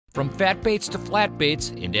From fat baits to flat baits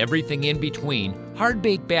and everything in between,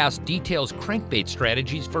 Hardbait Bass details crankbait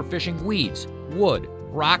strategies for fishing weeds, wood,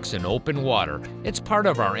 rocks, and open water. It's part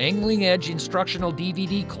of our Angling Edge instructional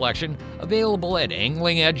DVD collection, available at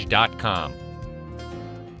anglingedge.com.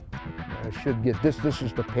 I should get this. This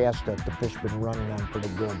is the pass that the fish been running on pretty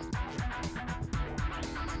good.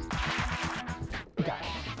 Got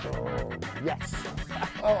it. Oh, yes.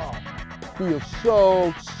 Oh, feels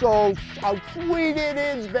so, how sweet it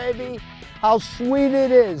is, baby. How sweet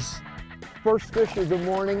it is. First fish of the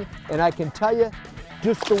morning, and I can tell you,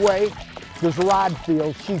 just the way this rod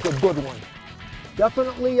feels, she's a good one.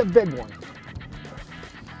 Definitely a big one.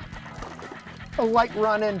 A light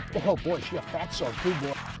running. Oh boy, she a fatso too,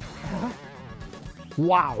 boy.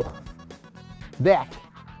 Wow. That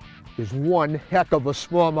is one heck of a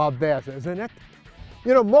smallmouth bass, isn't it?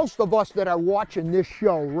 You know, most of us that are watching this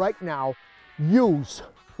show right now use,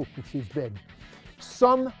 she's big,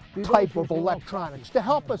 some type of electronics to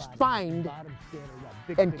help us find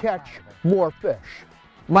and catch more fish.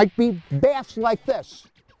 Might be bass like this.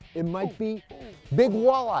 It might be big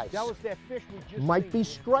walleyes. Might be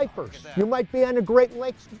stripers. You might be on a Great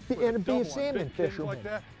Lakes and be a salmon fisherman.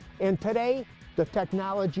 And today, the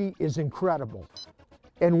technology is incredible.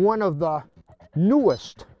 And one of the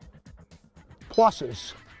newest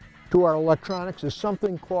pluses to our electronics is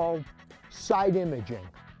something called side imaging.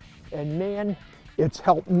 And man, it's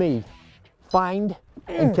helped me find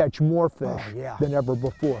and catch more fish than ever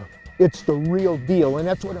before. It's the real deal, and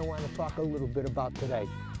that's what I want to talk a little bit about today.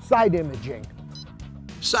 Side imaging.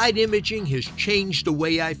 Side imaging has changed the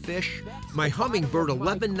way I fish. My Humminbird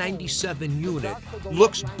 1197 unit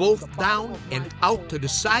looks both down and out to the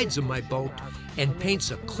sides of my boat and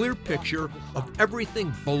paints a clear picture of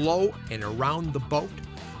everything below and around the boat.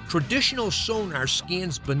 Traditional sonar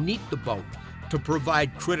scans beneath the boat to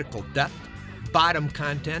provide critical depth, bottom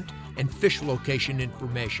content, and fish location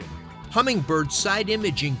information. Hummingbird's side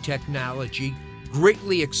imaging technology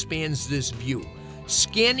greatly expands this view,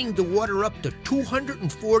 scanning the water up to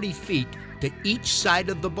 240 feet to each side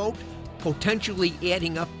of the boat, potentially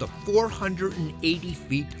adding up to 480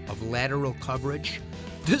 feet of lateral coverage.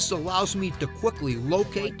 This allows me to quickly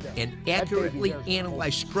locate and accurately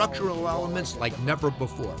analyze structural elements like never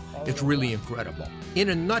before. It's really incredible. In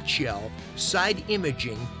a nutshell, side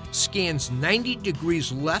imaging scans 90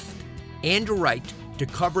 degrees left and right to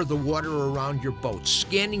cover the water around your boat,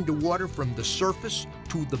 scanning the water from the surface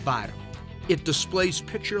to the bottom. It displays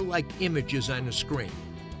picture-like images on the screen.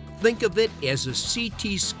 Think of it as a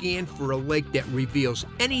CT scan for a lake that reveals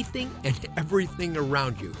anything and everything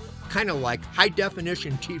around you, kind of like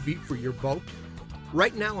high-definition TV for your boat.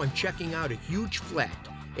 Right now I'm checking out a huge flat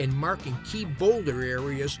and marking key boulder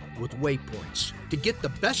areas with waypoints. To get the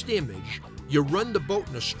best image, you run the boat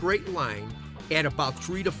in a straight line at about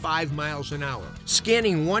 3 to 5 miles an hour,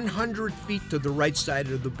 scanning 100 feet to the right side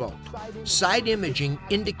of the boat. Side imaging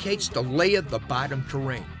indicates the lay of the bottom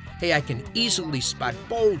terrain. Hey, I can easily spot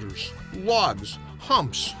boulders, logs,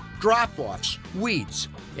 humps, drop-offs, weeds,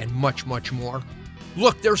 and much, much more.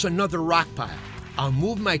 Look, there's another rock pile. I'll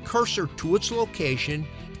move my cursor to its location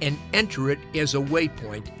and enter it as a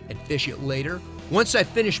waypoint and fish it later. Once I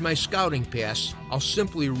finish my scouting pass, I'll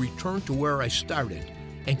simply return to where I started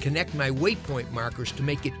and connect my waypoint markers to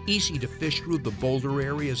make it easy to fish through the boulder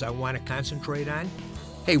areas I want to concentrate on.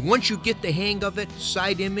 Hey, once you get the hang of it,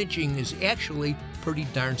 side imaging is actually pretty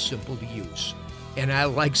darn simple to use. And I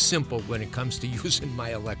like simple when it comes to using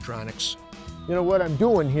my electronics. You know what I'm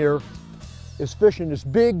doing here is fishing this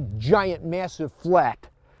big, giant, massive flat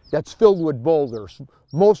that's filled with boulders.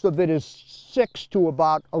 Most of it is 6 to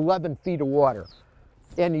about 11 feet of water.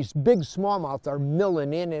 And these big smallmouths are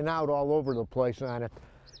milling in and out all over the place on it.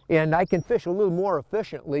 And I can fish a little more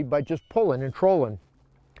efficiently by just pulling and trolling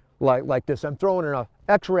like this. I'm throwing in a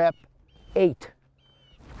X-Rap 8.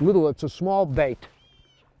 It's a small bait.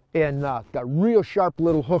 And got real sharp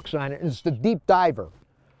little hooks on it. And it's the deep diver.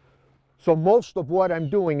 So most of what I'm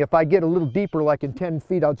doing, if I get a little deeper, like in 10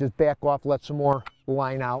 feet, I'll just back off, let some more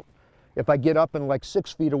line out. If I get up in like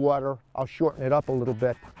 6 feet of water, I'll shorten it up a little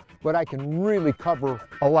bit. But I can really cover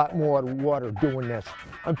a lot more water doing this.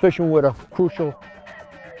 I'm fishing with a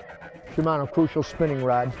Shimano Crucial spinning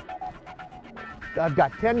rod. I've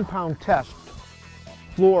got 10-pound test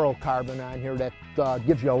fluorocarbon on here that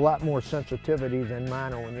gives you a lot more sensitivity than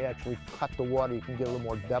mono. When you actually cut the water, you can get a little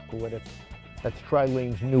more depth with it. That's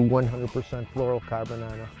Trilene's new 100%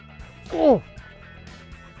 fluorocarbon on it. Oh!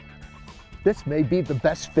 This may be the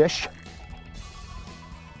best fish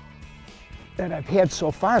that I've had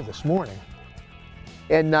so far this morning.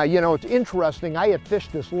 And you know, it's interesting, I had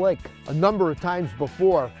fished this lake a number of times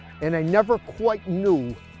before, and I never quite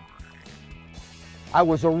knew I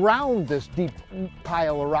was around this deep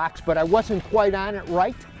pile of rocks, but I wasn't quite on it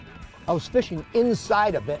right. I was fishing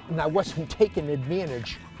inside of it, and I wasn't taking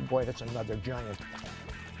advantage, boy, that's another giant,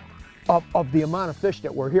 of the amount of fish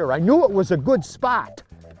that were here. I knew it was a good spot,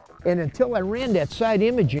 and until I ran that side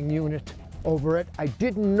imaging unit over it, I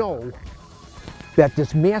didn't know that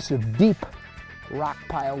this massive deep rock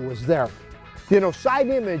pile was there. You know, side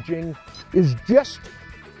imaging is just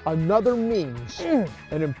another means,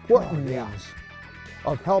 an important means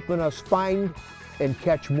of helping us find and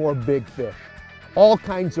catch more big fish. All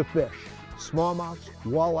kinds of fish, smallmouths,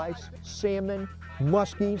 walleyes, salmon,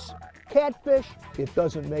 muskies, catfish, it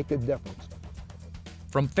doesn't make a difference.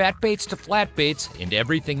 From fat baits to flat baits and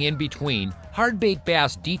everything in between, Hardbait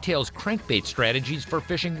Bass details crankbait strategies for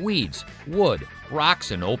fishing weeds, wood,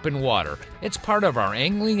 rocks, and open water. It's part of our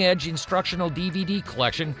Angling Edge instructional DVD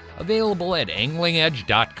collection available at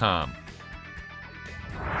anglingedge.com.